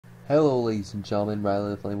Hello ladies and gentlemen,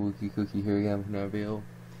 Riley the Flame Wookie Cookie here again with another video.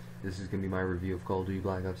 This is going to be my review of Call of Duty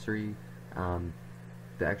Black Ops 3.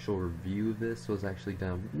 The actual review of this was actually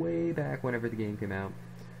done way back whenever the game came out.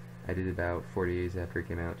 I did it about 40 days after it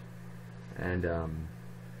came out. And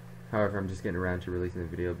however, I'm just getting around to releasing the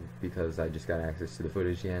video because I just got access to the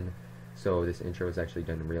footage again. So this intro is actually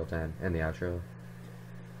done in real time, and the outro.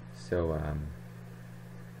 So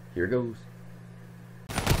here it goes.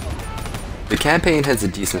 The campaign has a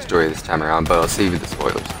decent story this time around, but I'll save you the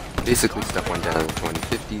spoilers. Basically, stuff went down in the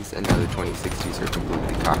 2050s, and now the 2060s are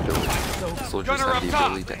completely cocked over. Soldiers have the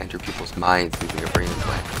ability to enter people's minds using a brain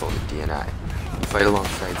implant called a DNI. You fight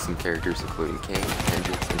alongside some characters including King,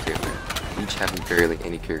 Hendrix, and Taylor, each having barely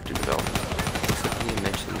any character development. Except he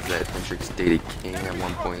mentions that Hendrix dated King at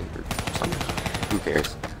one point, or something. Who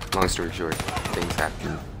cares? Long story short, things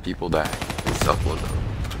happen, people die, and stuff blows up.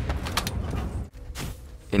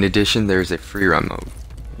 In addition, there is a free run mode,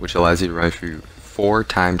 which allows you to run through 4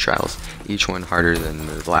 time trials, each one harder than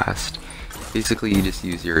the last. Basically, you just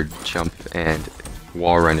use your jump and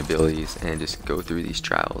wall run abilities and just go through these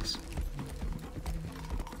trials.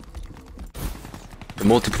 The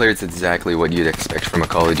multiplayer is exactly what you'd expect from a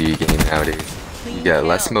Call of Duty game nowadays. You get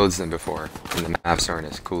less modes than before, and the maps aren't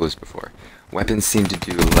as cool as before. Weapons seem to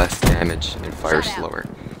do less damage and fire slower.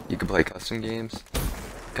 You can play custom games,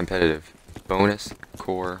 competitive, bonus,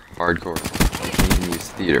 core, hardcore, and can even use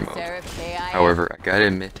theater mode. However, I gotta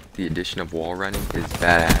admit, the addition of wall running is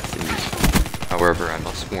badass and useful. However, I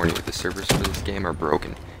must warn you, the servers for this game are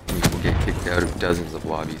broken, and you will get kicked out of dozens of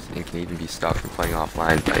lobbies, and can even be stopped from playing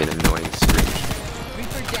offline by an annoying screech.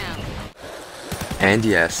 And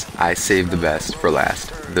yes, I saved the best for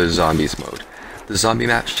last, the Zombies mode. The zombie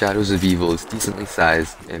map Shadows of Evil is decently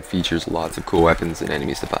sized and features lots of cool weapons and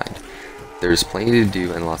enemies to find. There is plenty to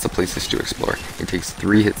do and lots of places to explore. It takes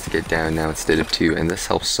 3 hits to get down now instead of 2, and this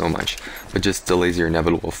helps so much, but just delays your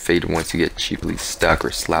inevitable fate once you get cheaply stuck or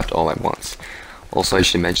slapped all at once. Also, I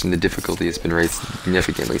should mention the difficulty has been raised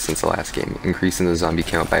significantly since the last game, increasing the zombie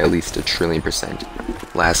count by at least 1,000,000,000,000%.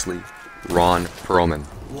 Lastly, Ron Perlman.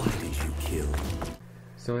 Why did you kill?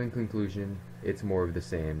 So in conclusion, it's more of the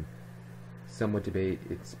same. Some would debate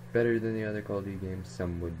it's better than the other Call of Duty games,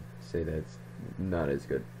 some would say that it's not as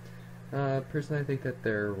good. Personally, I think that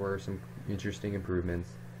there were some interesting improvements,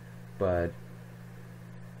 but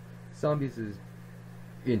Zombies is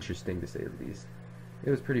interesting to say the least. It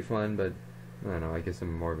was pretty fun, but I don't know, I guess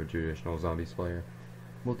I'm more of a traditional Zombies player.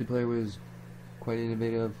 Multiplayer was quite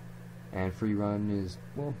innovative, and free run is,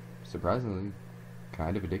 well, surprisingly,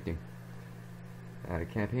 kind of addicting.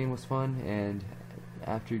 Campaign was fun, and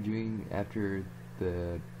after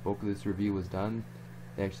the bulk of this review was done,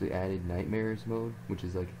 they actually added Nightmares mode, which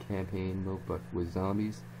is like a campaign mode but with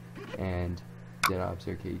zombies, and Dead Ops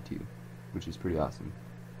Arcade 2, which is pretty awesome.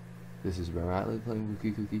 This is Riley playing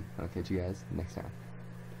Wookie Cookie. I'll catch you guys next time.